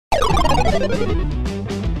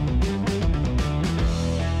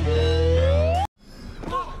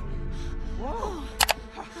Whoa.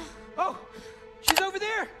 Oh, she's over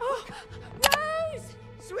there. Oh, Rose!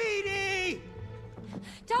 Sweetie!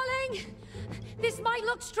 Darling, this might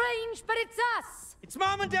look strange, but it's us. It's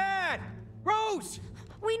Mom and Dad. Rose!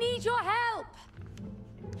 We need your help.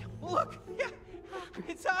 Look, yeah,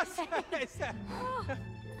 it's us.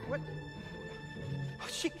 What? Oh,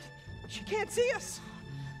 she can't see us.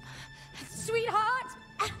 Sweetheart,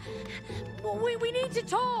 we need to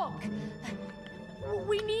talk.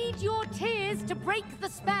 We need your tears to break the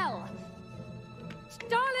spell.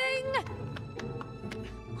 Darling!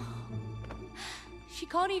 She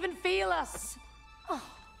can't even feel us. Oh,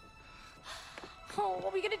 what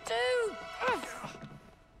are we gonna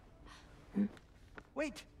do?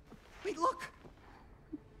 Wait, look.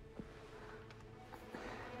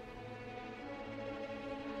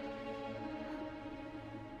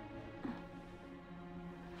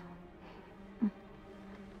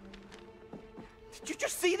 Did you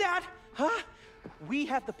just see that? Huh? We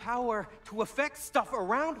have the power to affect stuff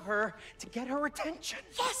around her to get her attention.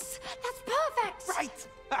 Yes, that's perfect. Right.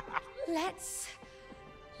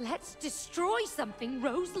 Let's destroy something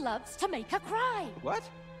Rose loves to make her cry. What?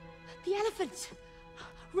 The elephant.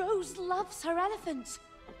 Rose loves her elephant.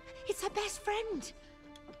 It's her best friend.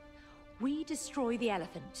 We destroy the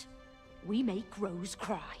elephant. We make Rose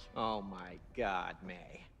cry. Oh my God,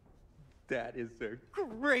 May. That is a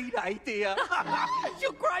great idea.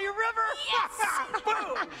 She'll cry a river. Yes!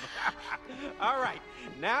 Boom! All right,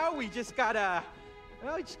 now we just gotta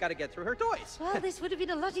get through her toys. Well, this would have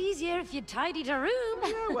been a lot easier if you'd tidied her room.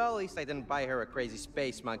 Yeah, well, at least I didn't buy her a crazy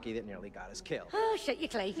space monkey that nearly got us killed. Oh, shut your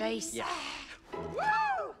clay face. Yeah.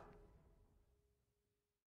 Woo!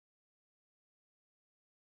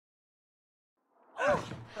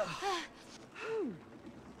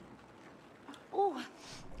 Oh,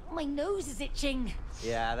 my nose is itching.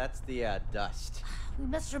 Yeah, that's the dust. We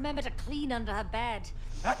must remember to clean under her bed.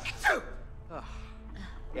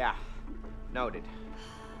 Yeah, noted.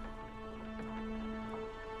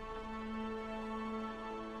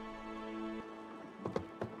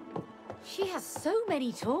 She has so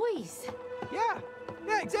many toys. Yeah,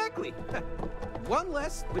 exactly. One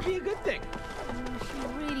less would be a good thing. She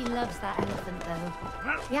really loves that elephant, though.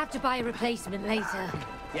 We have to buy a replacement later.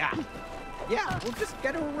 Yeah, we'll just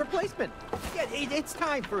get her a replacement. Yeah, it's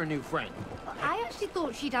time for a new friend. I actually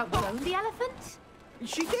thought she'd outgrown the elephant.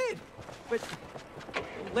 She did, but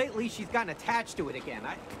lately she's gotten attached to it again.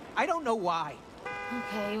 I don't know why.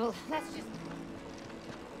 Okay, well, let's just...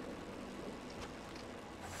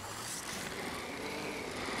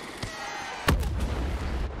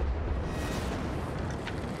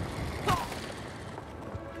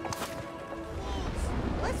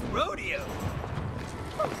 Let's rodeo.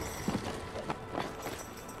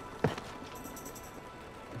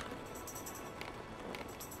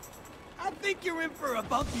 I think you're in for a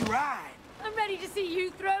bumpy ride. I'm ready to see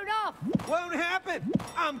you thrown off. Won't happen.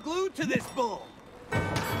 I'm glued to this bull.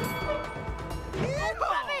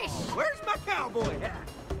 Rubbish! Where's my cowboy hat?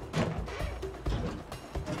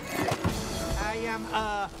 I am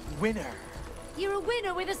a winner. You're a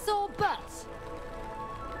winner with a sore butt.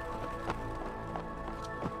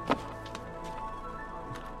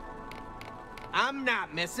 I'm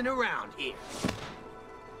not messing around here.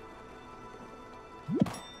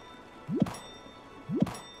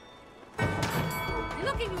 You're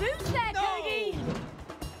looking loose there, Cody.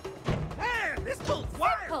 Man, this bull's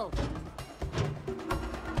wild. Simple.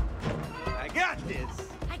 I got this.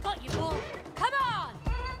 I got you, bull. Come on.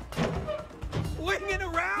 Swinging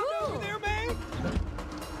around over there, man.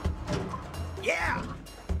 Yeah.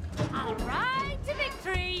 I'll ride to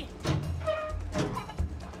victory.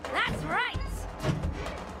 That's right.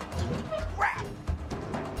 Crap.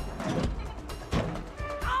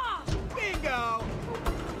 Ah, Bingo.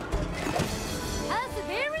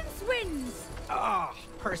 perseverance wins. Oh,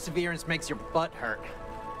 perseverance makes your butt hurt.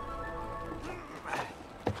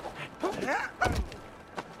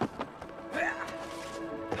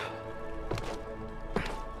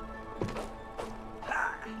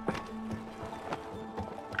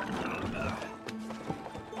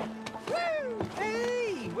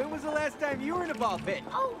 Hey, when was the last time you were in a ball pit?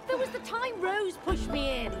 Oh, there was the time Rose pushed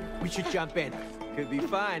me in. We should jump in. Could be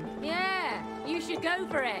fun. Yeah, you should go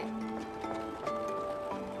for it.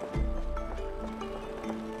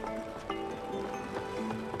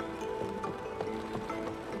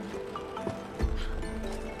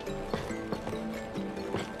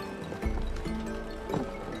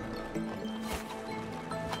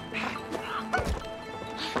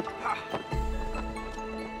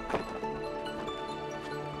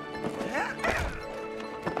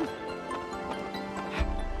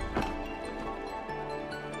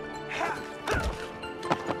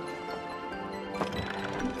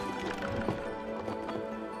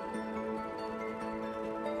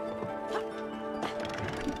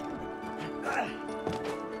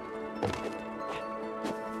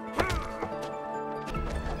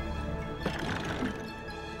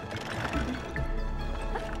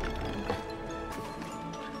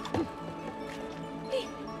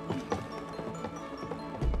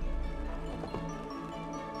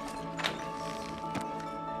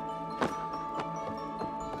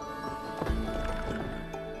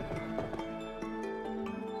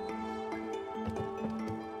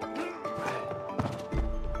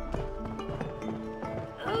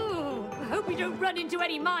 don't run into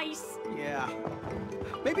any mice. Yeah.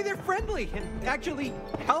 Maybe they're friendly and actually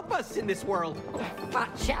help us in this world.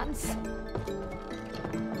 Fat chance.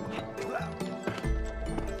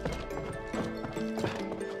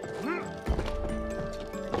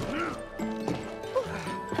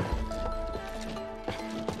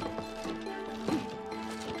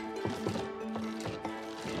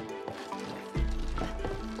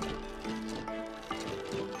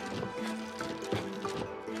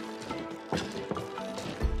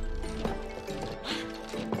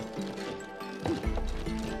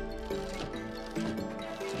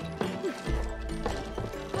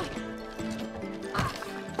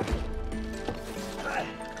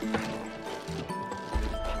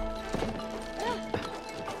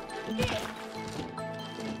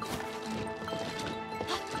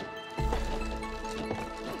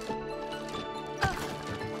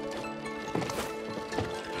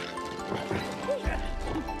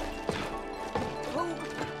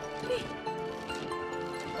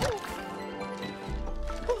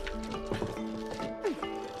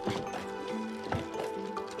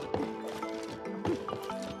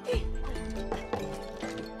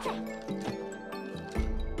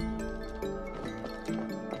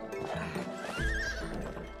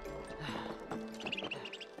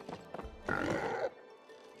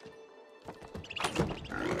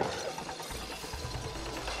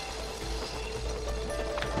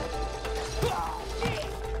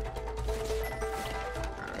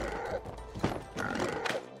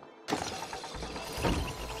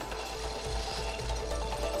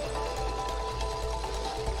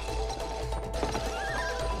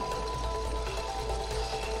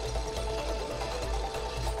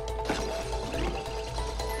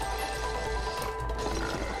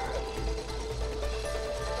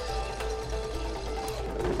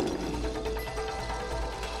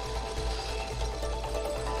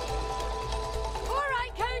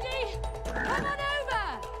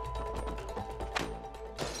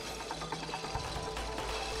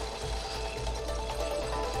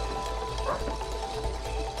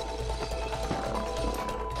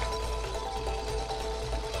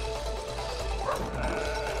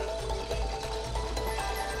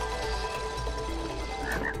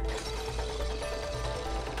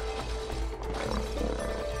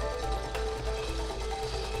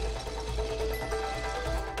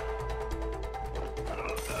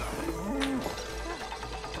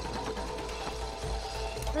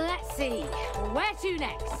 Let's see, where to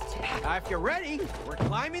next? If you're ready, we're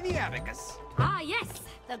climbing the abacus. Ah, yes,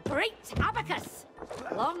 the great abacus.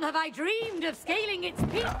 Long have I dreamed of scaling its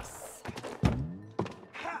peaks.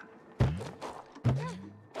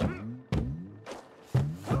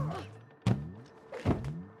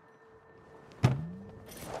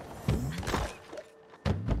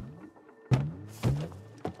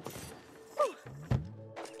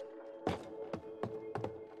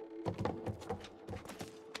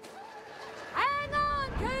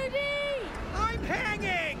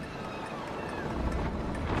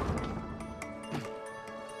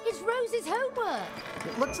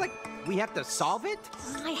 It looks like we have to solve it?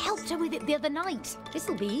 I helped her with it the other night.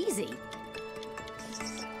 This'll be easy.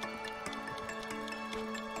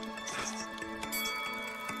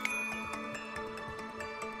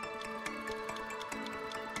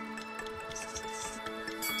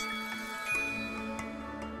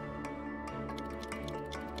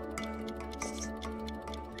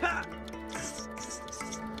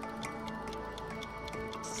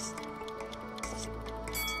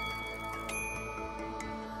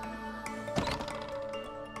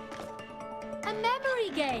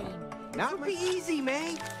 That'll be easy,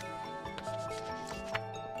 May.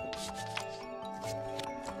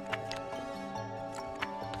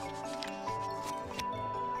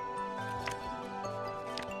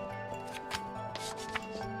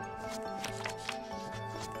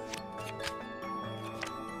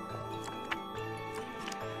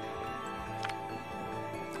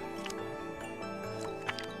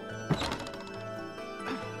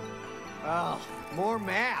 Oh, more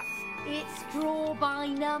math. It's draw by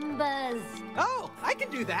numbers. Oh, I can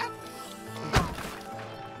do that.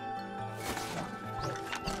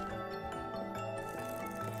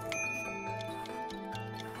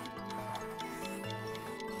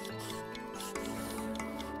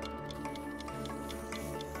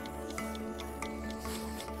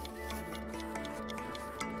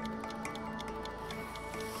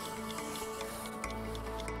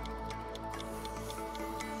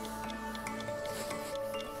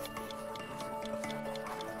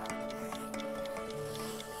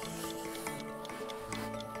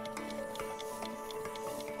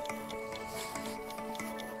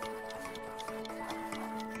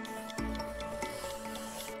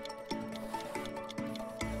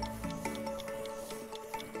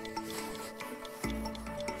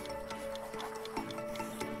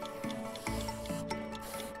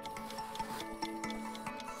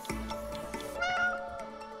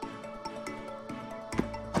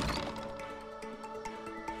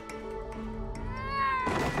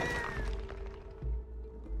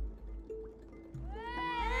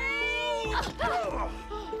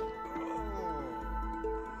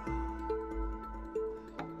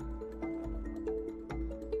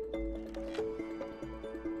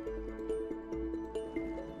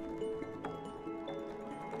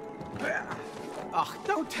 Oh,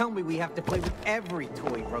 don't tell me we have to play with every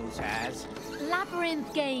toy Rose has.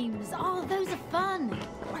 Labyrinth games. Oh, those are fun.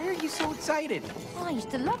 Why are you so excited? Oh, I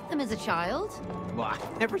used to love them as a child. Well,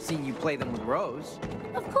 I've never seen you play them with Rose.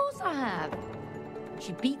 Of course I have.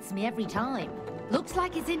 She beats me every time. Looks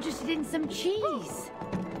like it's interested in some cheese.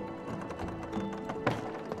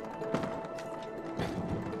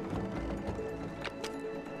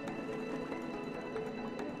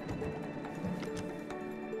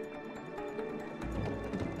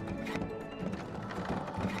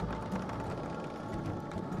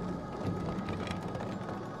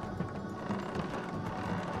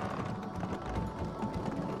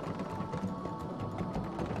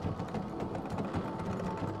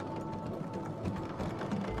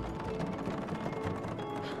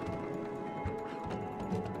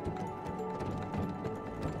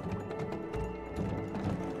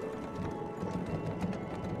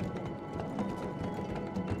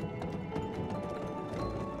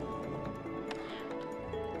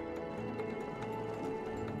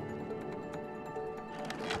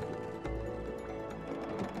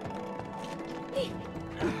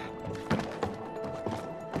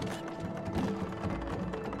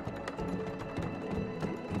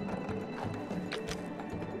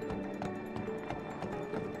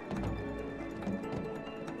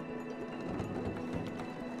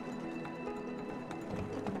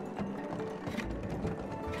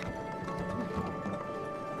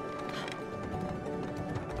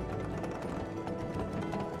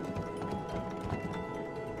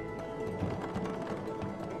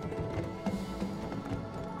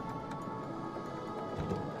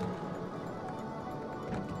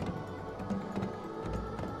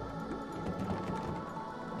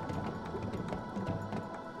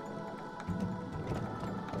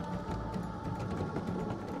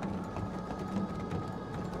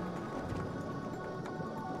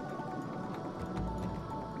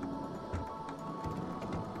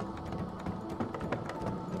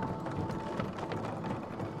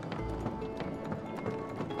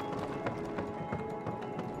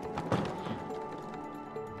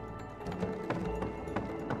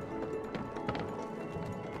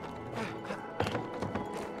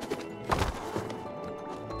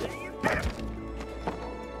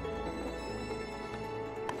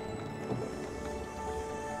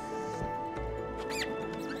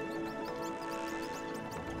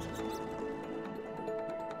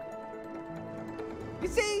 You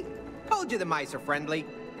see? Told you the mice are friendly.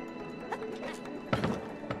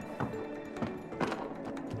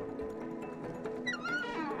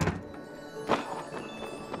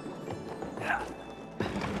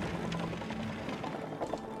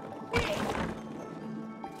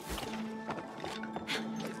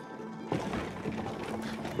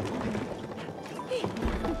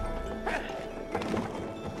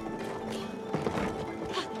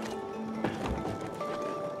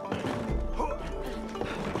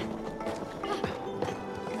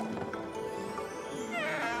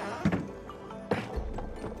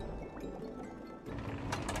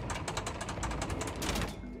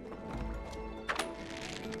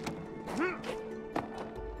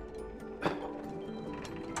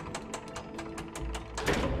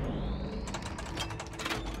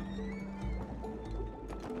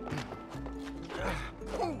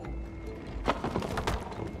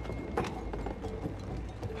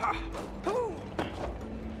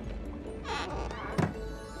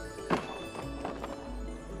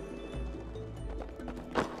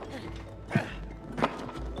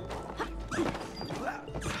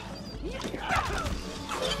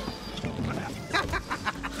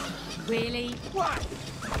 Really? What?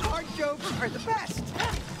 Hard jokes are the best.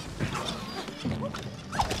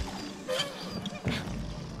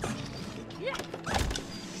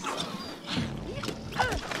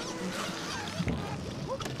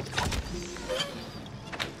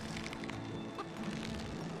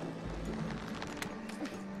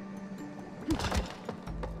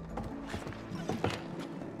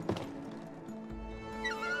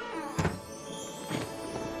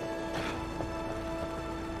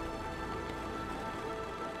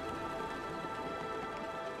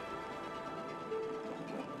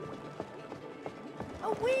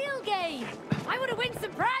 A wheel game! I want to win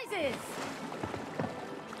some prizes!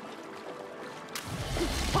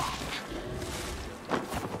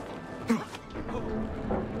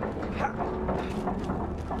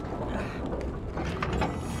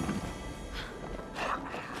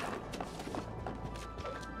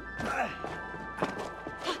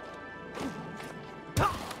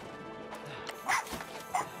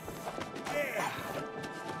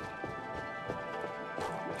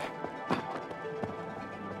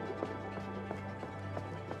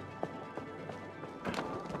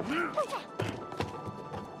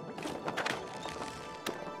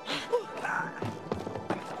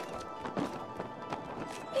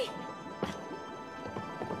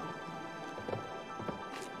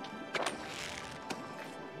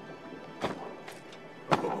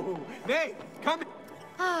 Hey, come.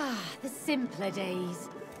 Ah, the simpler days.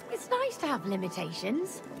 It's nice to have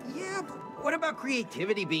limitations. Yeah, but what about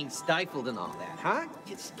creativity being stifled and all that, huh?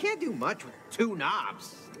 You just can't do much with 2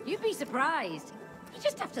 knobs. You'd be surprised. You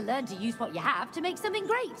just have to learn to use what you have to make something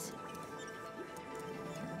great.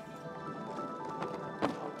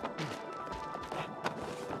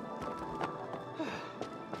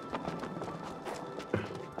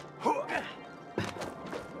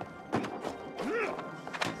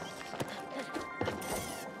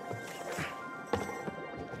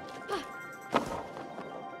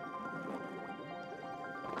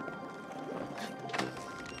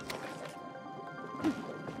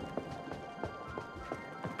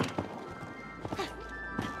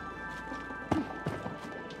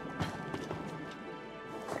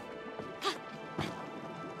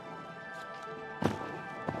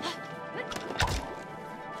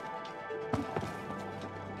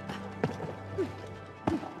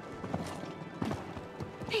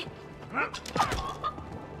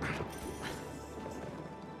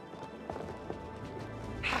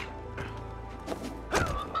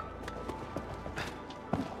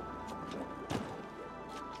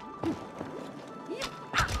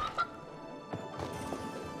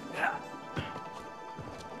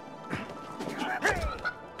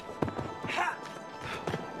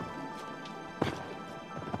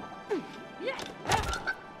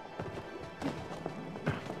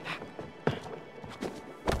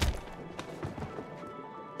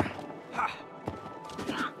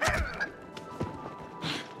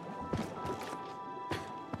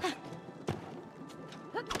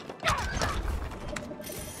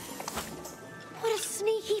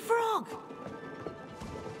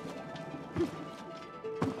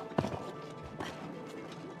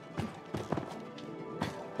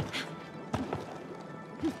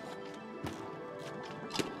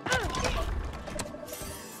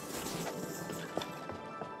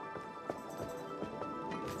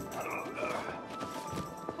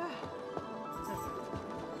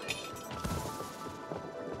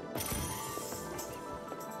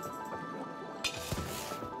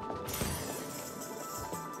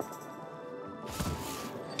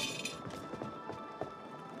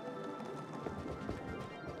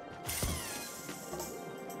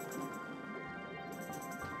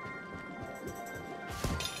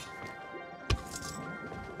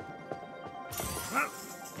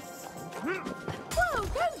 Whoa,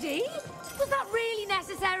 Cody! Was that really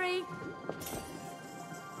necessary?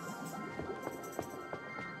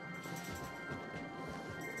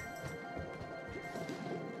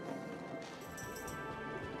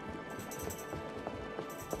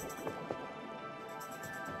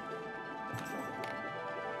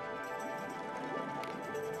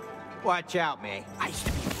 Watch out, May. I used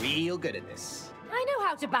to be real good at this. I know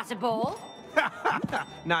how to bat a ball.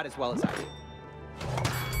 Not as well as I do.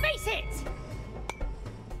 Face it!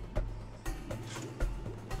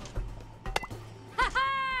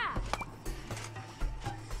 Ha-ha!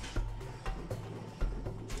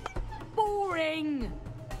 Boring!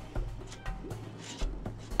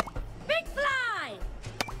 Big fly!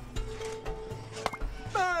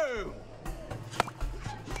 Boom!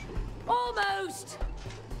 Almost!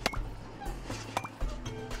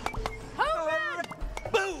 Home run!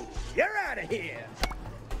 Boom! You're out of here!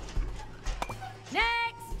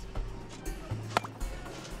 Next!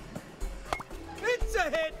 It's a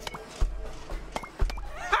hit!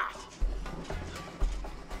 Ha!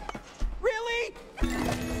 Really?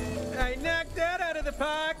 I knocked that out of the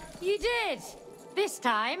park. You did! This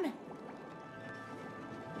time.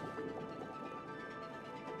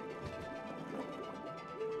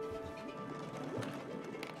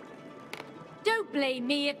 Don't blame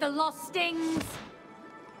me if the loss stings.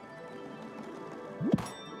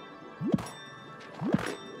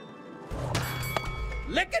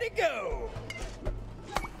 Lickety go!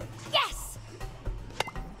 Yes!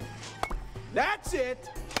 That's it!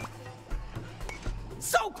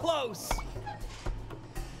 So close!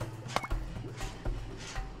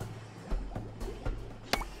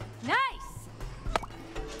 Nice!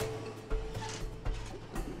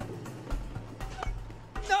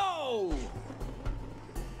 No!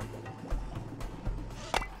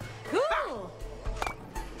 Cool!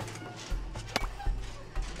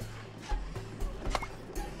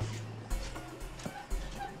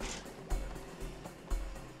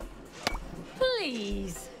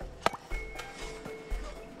 Please.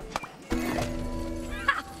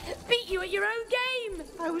 got your own game.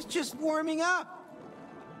 I was just warming up.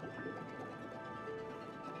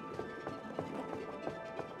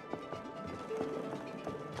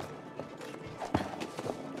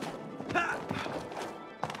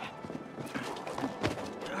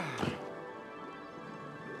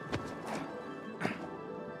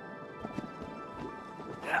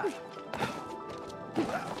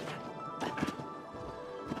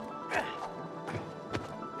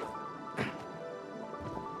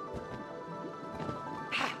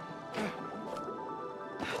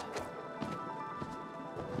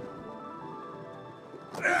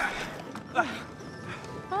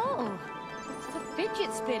 Oh, it's the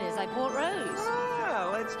fidget spinners I bought Rose. Ah,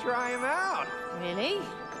 let's try them out. Really?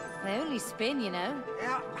 They only spin, you know.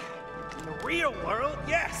 Yeah, in the real world,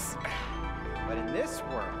 yes. But in this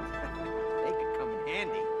world, they could come in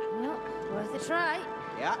handy. Well, worth a try.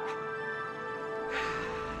 Yeah.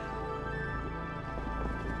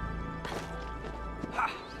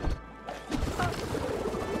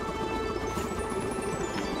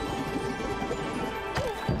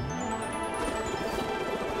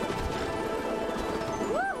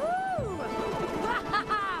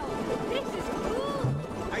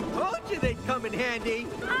 They'd come in handy.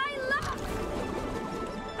 I love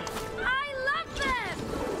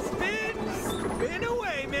them! Spin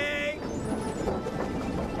away, Meg!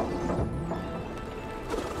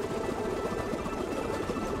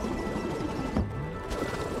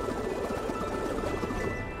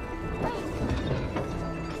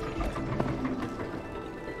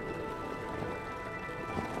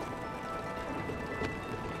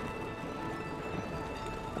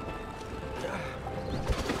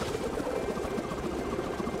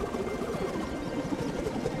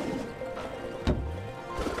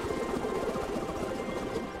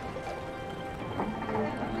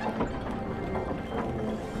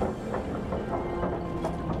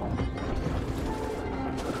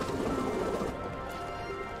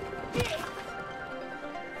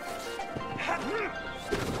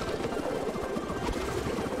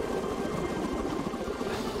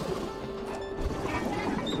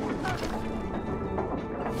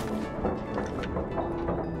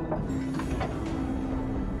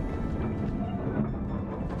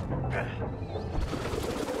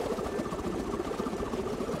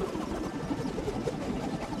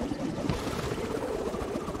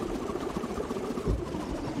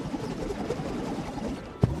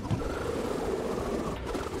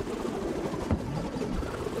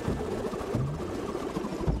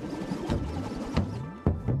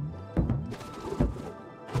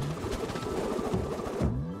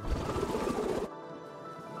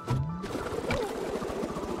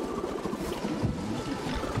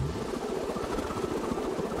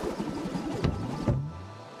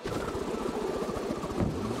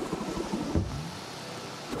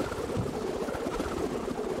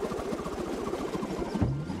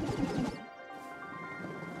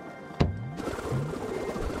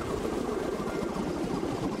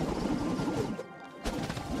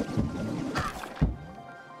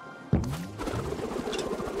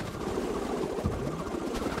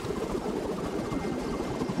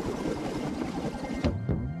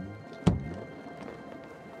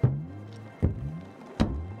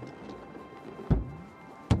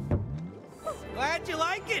 Glad you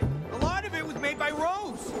like it. A lot of it was made by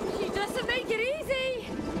Rose. She doesn't make it easy.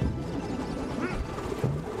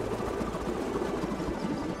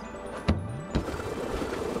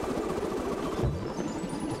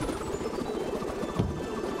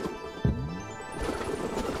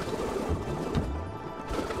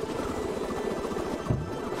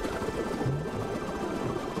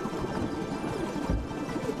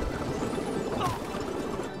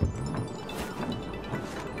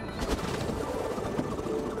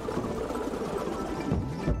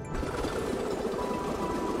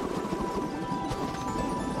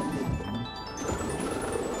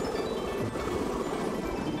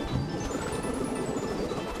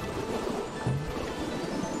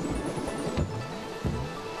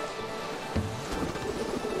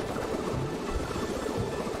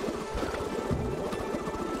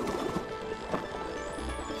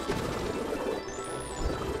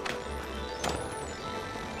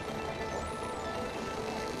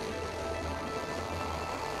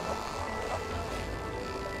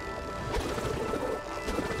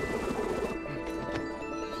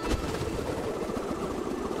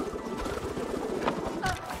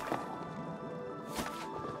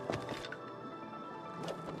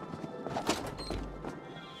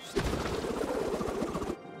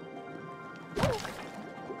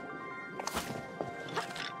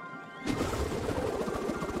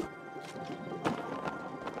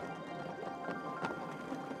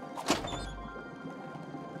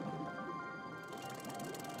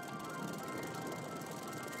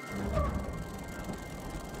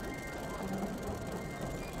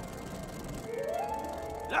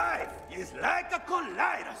 is like a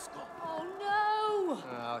kaleidoscope. Oh, no!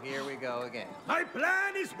 Oh, here we go again. My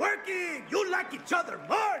plan is working! You like each other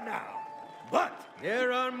more now! But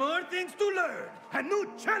there are more things to learn and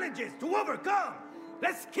new challenges to overcome!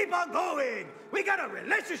 Let's keep on going! We got a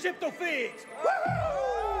relationship to fix! Woo-hoo!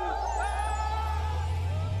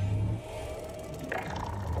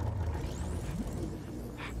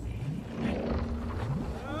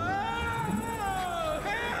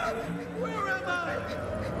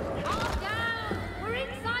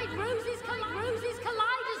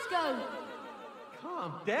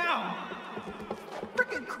 Calm down!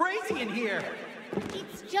 Freaking crazy in here!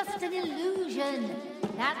 It's just an illusion.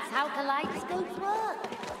 That's how kaleidoscopes work.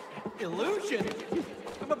 Illusion?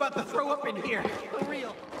 I'm about to throw up in here. For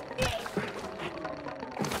real.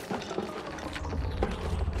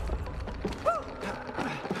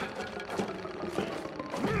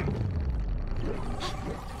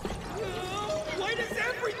 Why does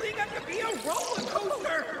everything have to be a roller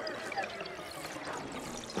coaster?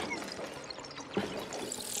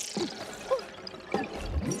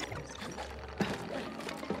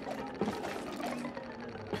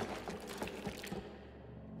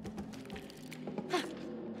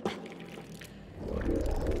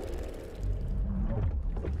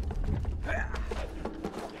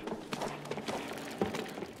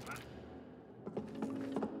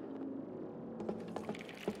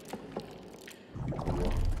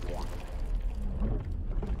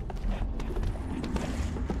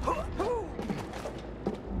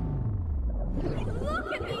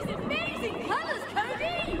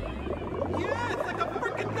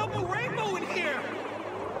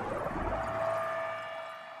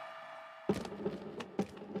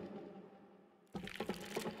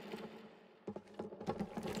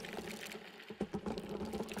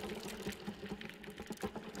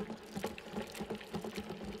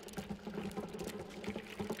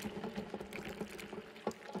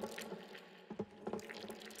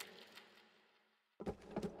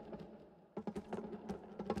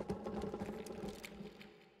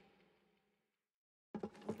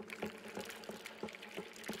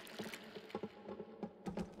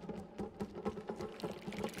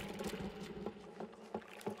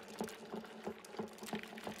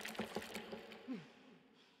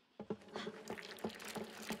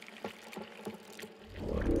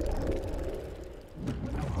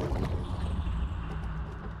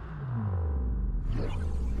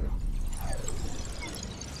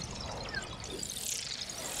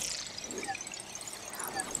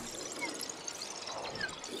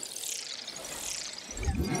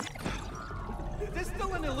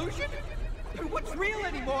 What's real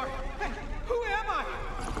anymore? Hey, who am I?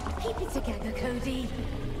 Keep it together, Cody.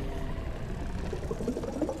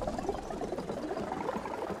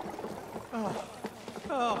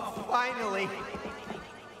 Oh, finally.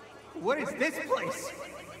 What is this place?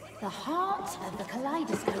 The heart of the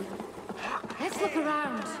kaleidoscope. Let's look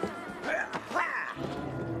around.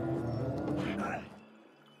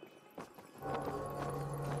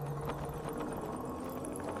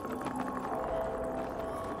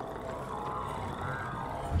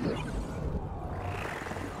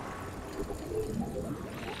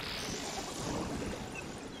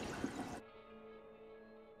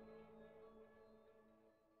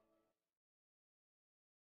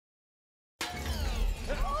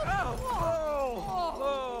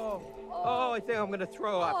 I think I'm gonna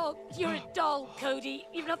throw up. Oh, you're a doll, Cody.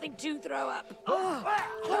 You've nothing to throw up.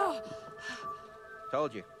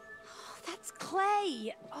 Told you. Oh, that's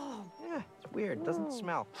clay. Oh. Yeah, it's weird. It doesn't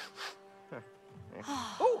smell.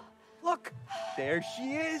 Oh, look! There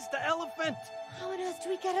she is, the elephant! How on earth do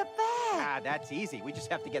we get up there? Ah, that's easy. We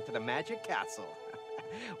just have to get to the magic castle.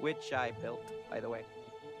 Which I built, by the way.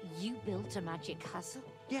 You built a magic castle?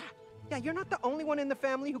 Yeah. Yeah, you're not the only one in the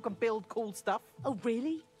family who can build cool stuff. Oh,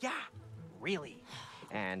 really? Yeah, really.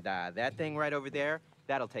 And that thing right over there,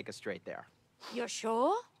 that'll take us straight there. You're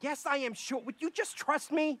sure? Yes, I am sure. Would you just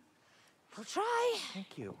trust me? I'll try.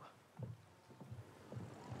 Thank you.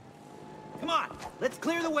 Come on, let's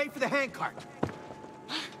clear the way for the handcart.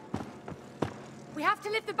 We have to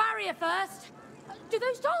lift the barrier first. Do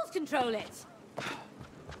those dolls control it?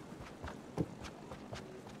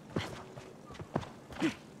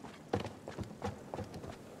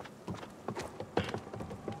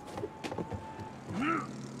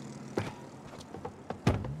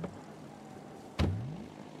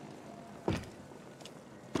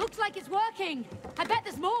 Looks like it's working. I bet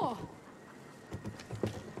there's more.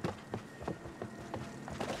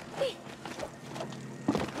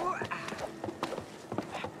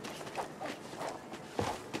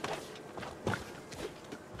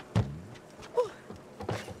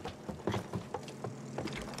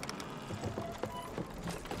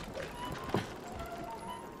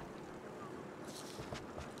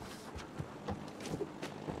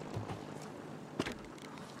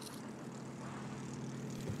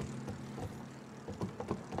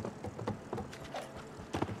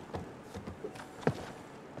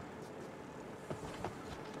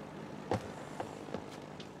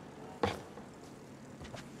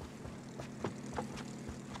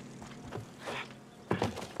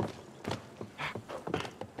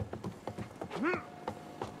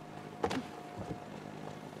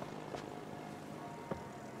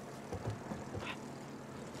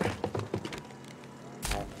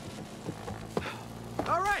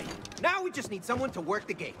 Now we just need someone to work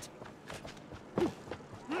the gate.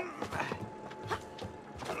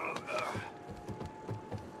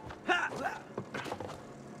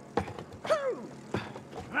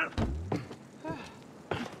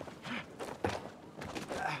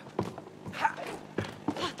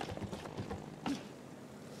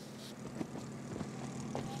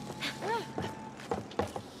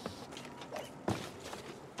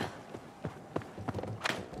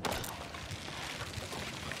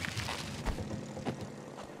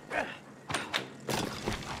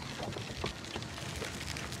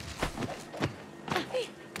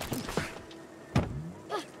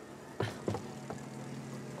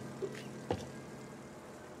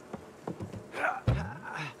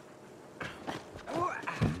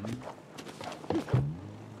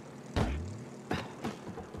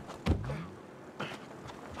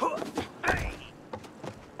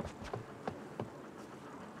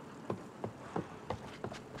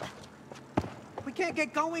 We can't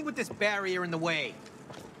get going with this barrier in the way.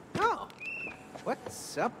 Oh,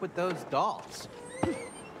 what's up with those dolls?